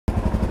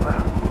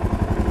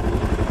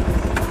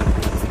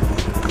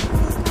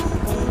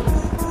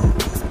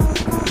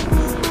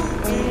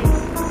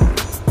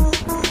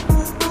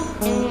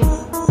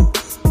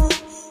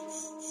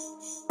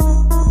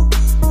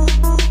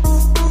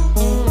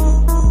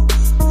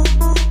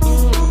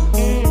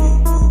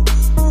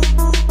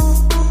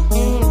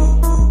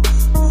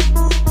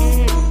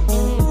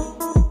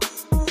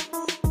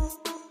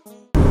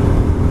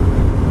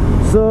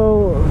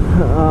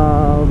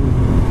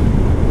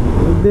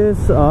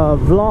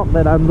vlog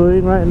that I'm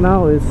doing right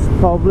now is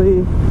probably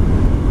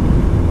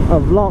a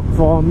vlog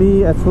for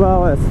me as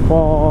well as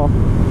for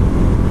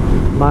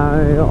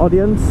my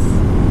audience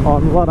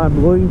on what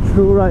I'm going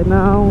through right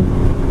now,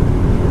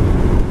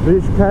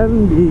 which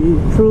can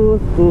be true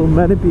to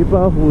many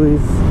people who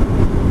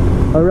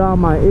is around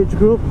my age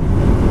group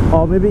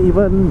or maybe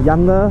even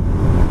younger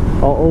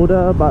or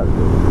older, but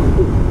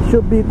it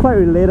should be quite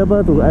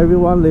relatable to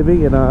everyone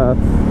living in a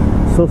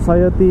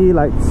society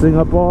like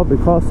Singapore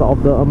because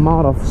of the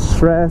amount of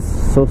stress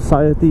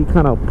society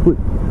kind of put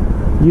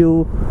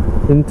you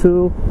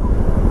into.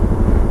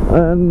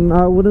 And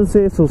I wouldn't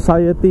say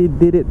society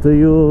did it to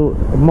you,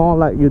 more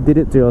like you did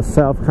it to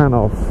yourself kind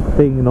of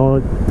thing, you know.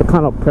 The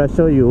kind of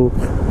pressure you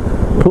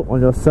put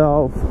on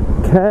yourself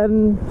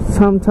can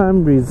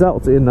sometimes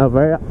result in a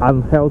very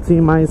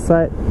unhealthy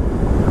mindset,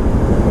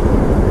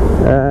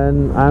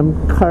 and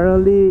I'm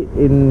currently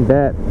in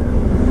that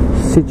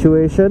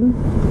situation.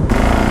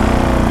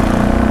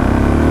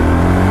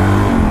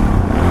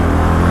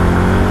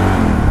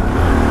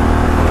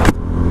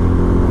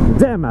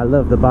 Damn, I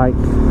love the bike,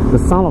 the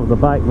sound of the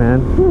bike, man.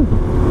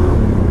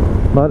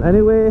 But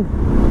anyway,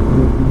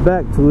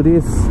 back to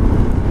this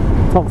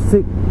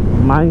toxic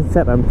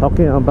mindset I'm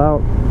talking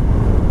about.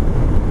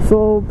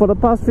 So for the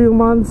past few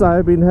months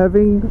I've been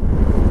having,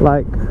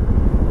 like,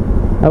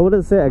 I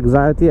wouldn't say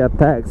anxiety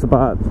attacks,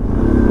 but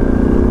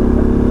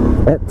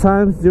at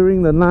times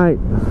during the night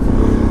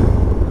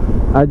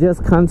I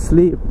just can't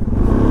sleep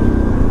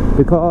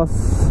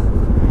because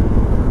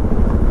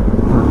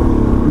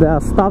there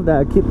are stuff that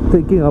I keep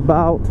thinking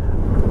about,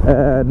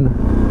 and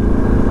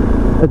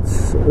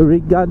it's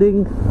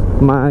regarding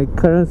my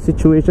current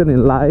situation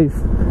in life,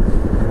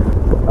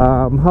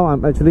 how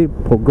I'm actually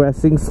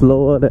progressing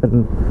slower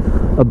than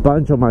a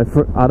bunch of my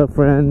other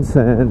friends,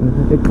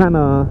 and it kind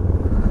of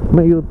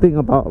make you think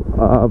about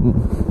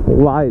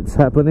why it's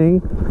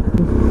happening.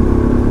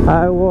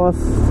 I was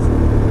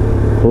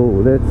the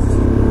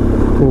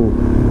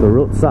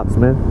road sucks,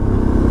 man.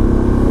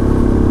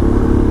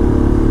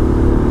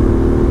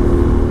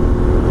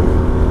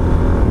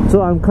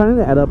 So I'm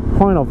currently at a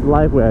point of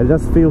life where I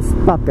just feel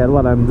stuck at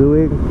what I'm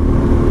doing,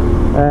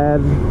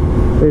 and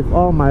with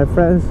all my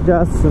friends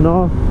just, you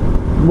know,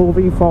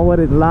 moving forward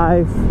in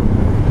life,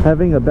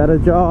 having a better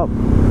job,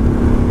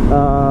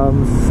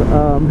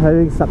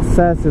 having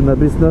success in the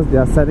business they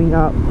are setting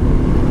up,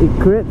 it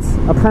creates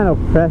a kind of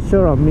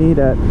pressure on me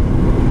that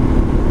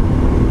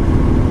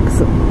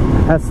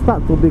has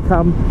started to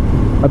become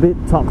a bit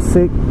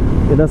toxic,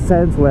 in a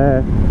sense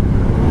where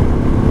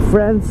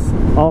friends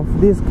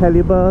of this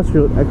caliber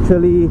should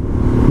actually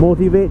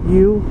motivate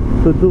you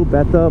to do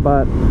better,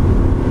 but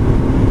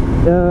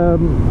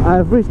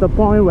I've reached a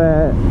point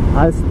where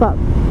I start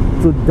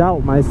to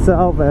doubt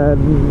myself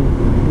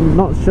and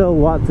not sure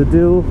what to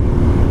do.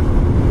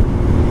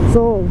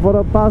 So for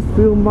the past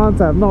few months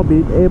I've not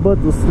been able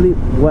to sleep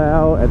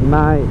well at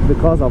night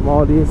because of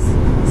all these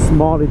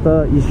small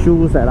little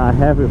issues that I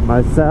have with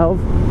myself.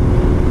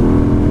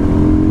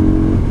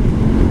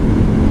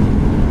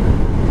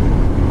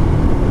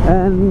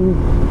 And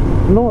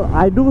no,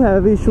 I do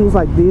have issues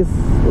like this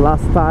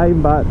last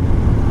time, but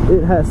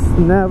it has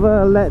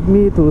never led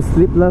me to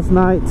sleepless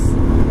nights.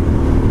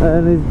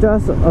 And it's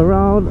just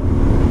around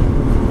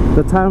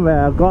the time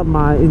where I got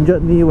my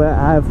injured knee, where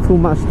I have too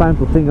much time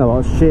to think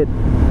about shit,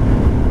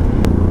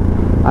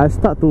 I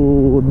start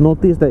to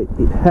notice that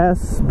it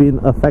has been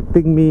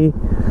affecting me.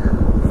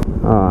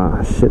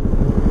 Ah, shit.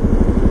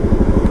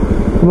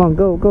 Come on,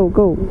 go, go,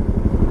 go.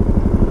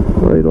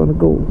 Where you wanna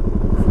go?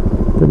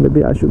 Then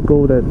maybe I should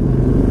go then.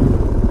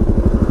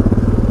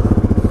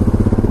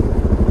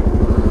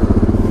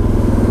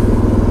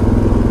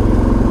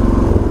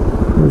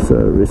 It's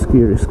a risky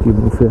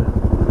move here.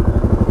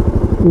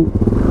 Ooh.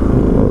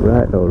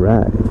 Alright,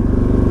 alright.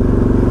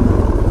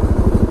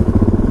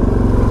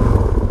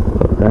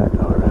 Alright.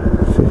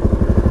 See.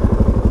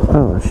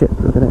 Oh shit,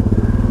 look at that.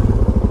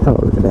 Oh,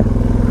 look at that.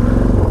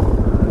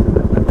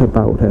 That type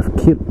I would have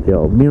killed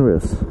your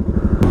mirrors.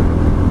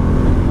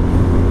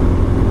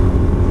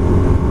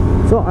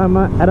 So I'm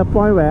at a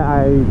point where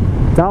I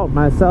doubt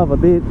myself a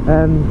bit,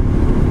 and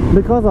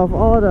because of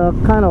all the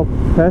kind of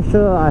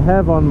pressure I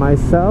have on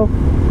myself,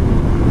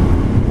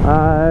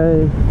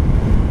 I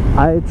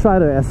try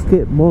to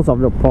escape most of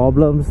the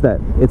problems that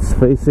it's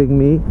facing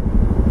me.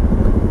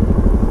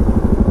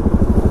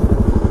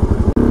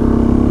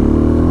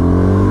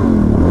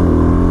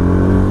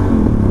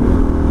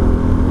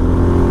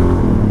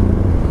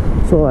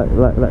 So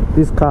like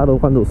this car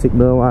don't want to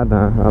signal one,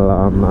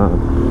 alarm.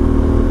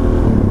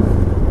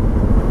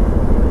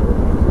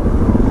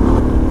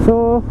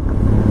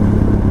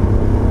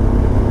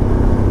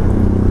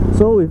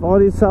 So with all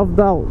this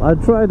self-doubt, I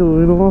try to,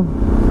 you know,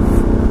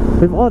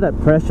 with all that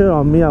pressure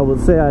on me, I would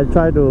say I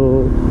try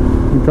to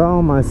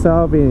drown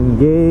myself in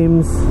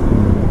games,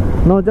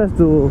 not just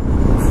to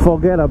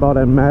forget about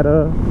that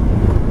matter.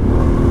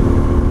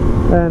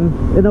 And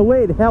in a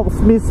way it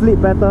helps me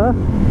sleep better,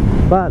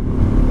 but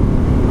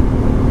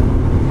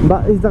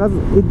it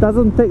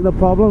doesn't take the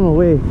problem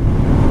away.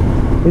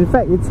 In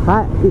fact, it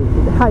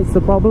hides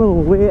the problem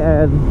away,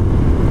 and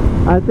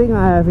I think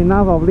I have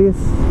enough of this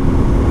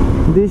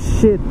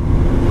shit,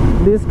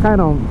 this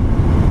kind of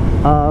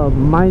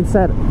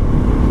mindset.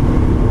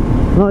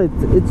 No,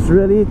 it's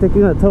really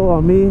taking a toll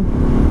on me.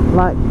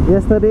 Like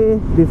yesterday,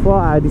 before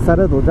I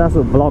decided to just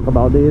vlog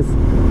about this,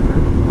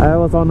 I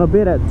was on the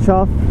bed at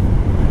 12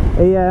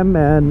 AM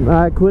and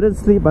I couldn't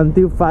sleep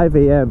until 5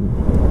 AM,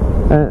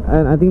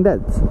 and I think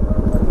that's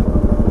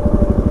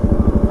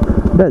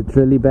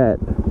really bad.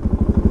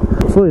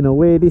 So in a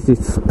way, this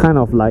is kind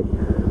of like,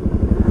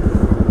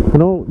 you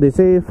know, they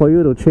say for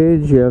you to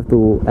change, you have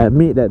to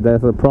admit that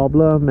there's a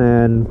problem,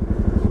 and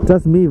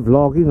just me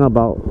vlogging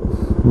about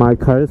my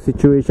current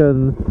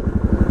situation,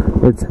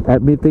 it's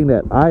admitting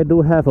that I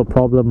do have a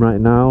problem right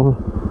now,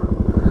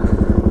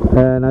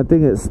 and I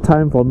think it's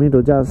time for me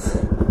to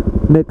just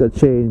make a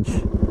change,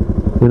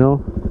 you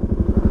know.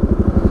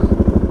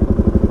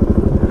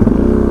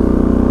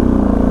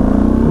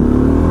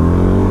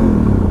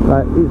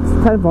 Like, it's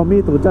time for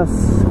me to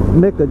just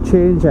make a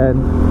change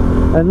and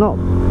not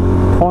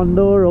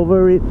ponder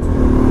over it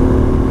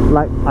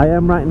like I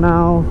am right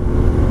now,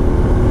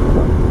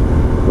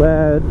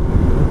 where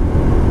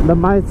my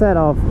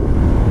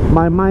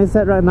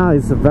mindset right now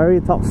is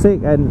very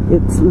toxic and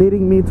it's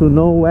leading me to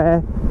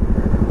nowhere.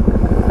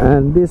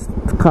 And this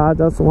car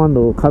just want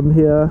to come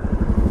here.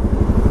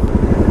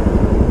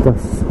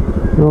 Just,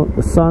 you know,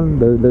 the sun,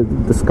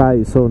 the sky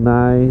is so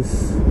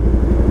nice.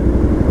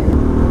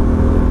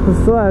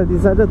 So I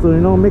decided to,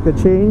 you know, make a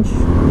change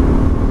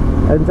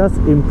and just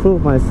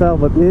improve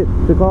myself a bit,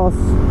 because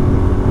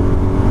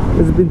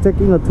it's been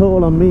taking a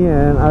toll on me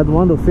and I don't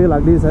want to feel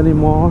like this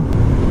anymore.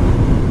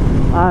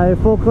 I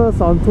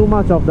focus on too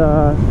much of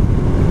the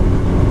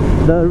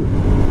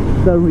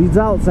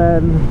results,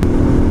 and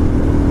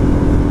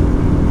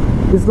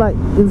it's like,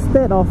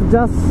 instead of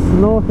just, you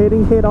know,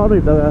 heading head on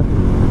with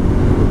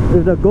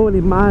the goal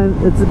in mind,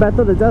 it's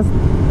better to just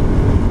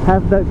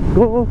have the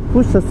goal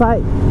pushed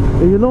aside.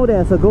 You know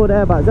there's a goal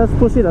there, but just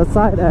push it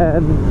aside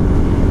and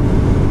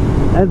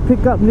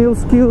pick up new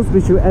skills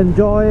which you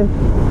enjoy,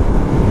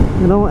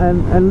 you know,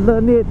 and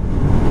learn it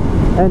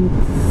and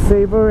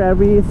savor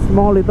every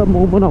small little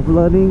moment of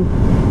learning,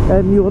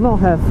 and you will not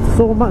have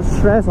so much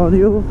stress on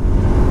you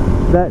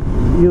that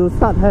you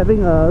start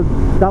having a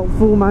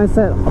doubtful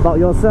mindset about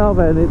yourself,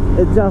 and it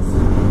just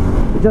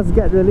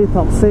gets really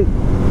toxic.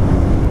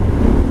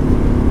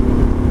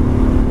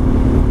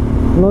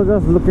 You know,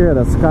 just looking at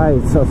the sky,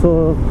 it's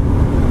also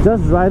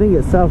just riding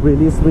itself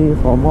releases me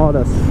from all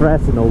the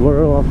stress in the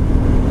world,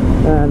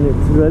 and it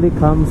really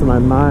calms my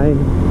mind.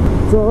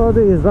 So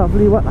this is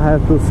roughly what I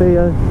have to say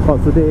for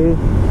today.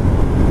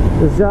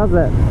 It's just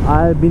that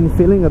I've been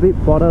feeling a bit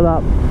bothered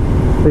up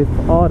with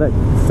all that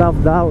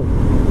self-doubt,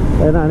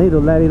 and I need to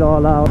let it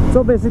all out.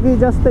 So basically,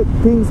 just take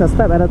things a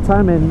step at a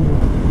time, and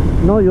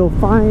you know, you'll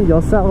find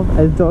yourself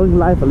enjoying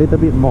life a little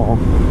bit more.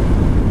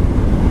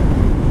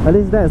 At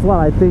least that's what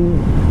I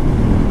think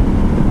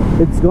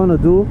it's gonna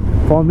do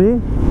for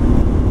me.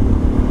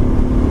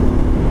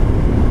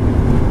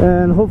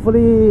 And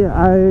hopefully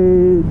I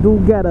do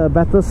get a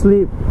better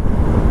sleep,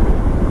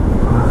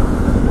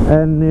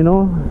 and, you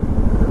know,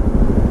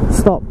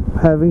 stop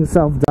having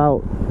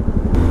self-doubt.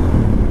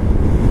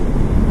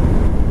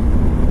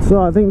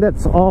 So I think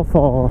that's all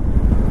for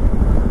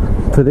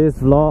today's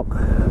vlog,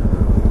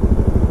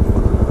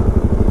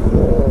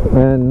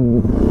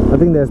 and I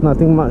think there's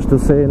nothing much to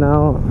say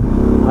now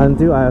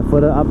until I have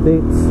further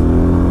updates.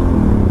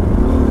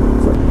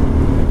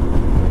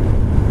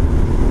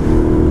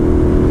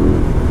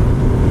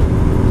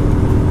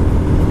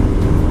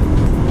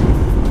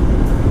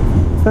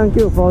 Thank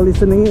you for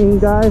listening in,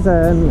 guys,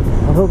 and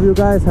I hope you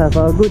guys have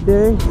a good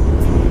day.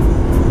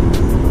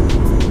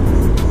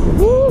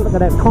 Woo, look at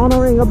that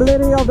cornering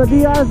ability of the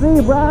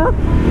DRZ, bruh.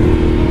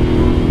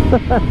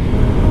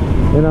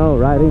 You know,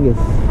 riding is,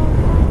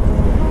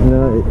 you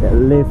know, it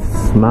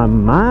lifts my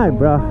mind,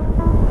 bruh.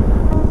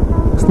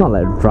 It's not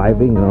like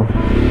driving, you know.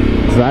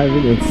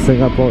 Driving in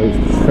Singapore is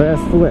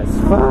stressful as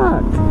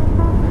fuck.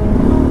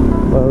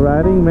 But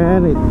riding,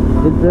 man,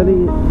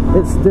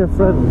 it's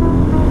different.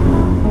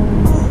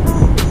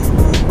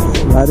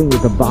 Riding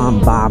with the bomb.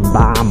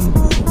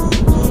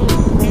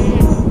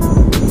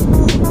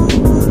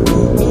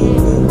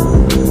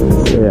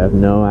 You have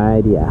no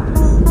idea.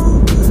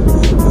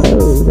 Oh,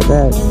 look at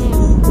that.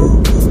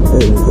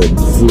 It is the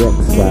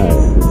ZX5.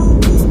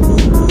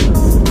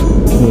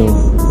 So,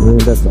 I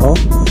think that's all.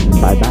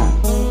 Bye bye.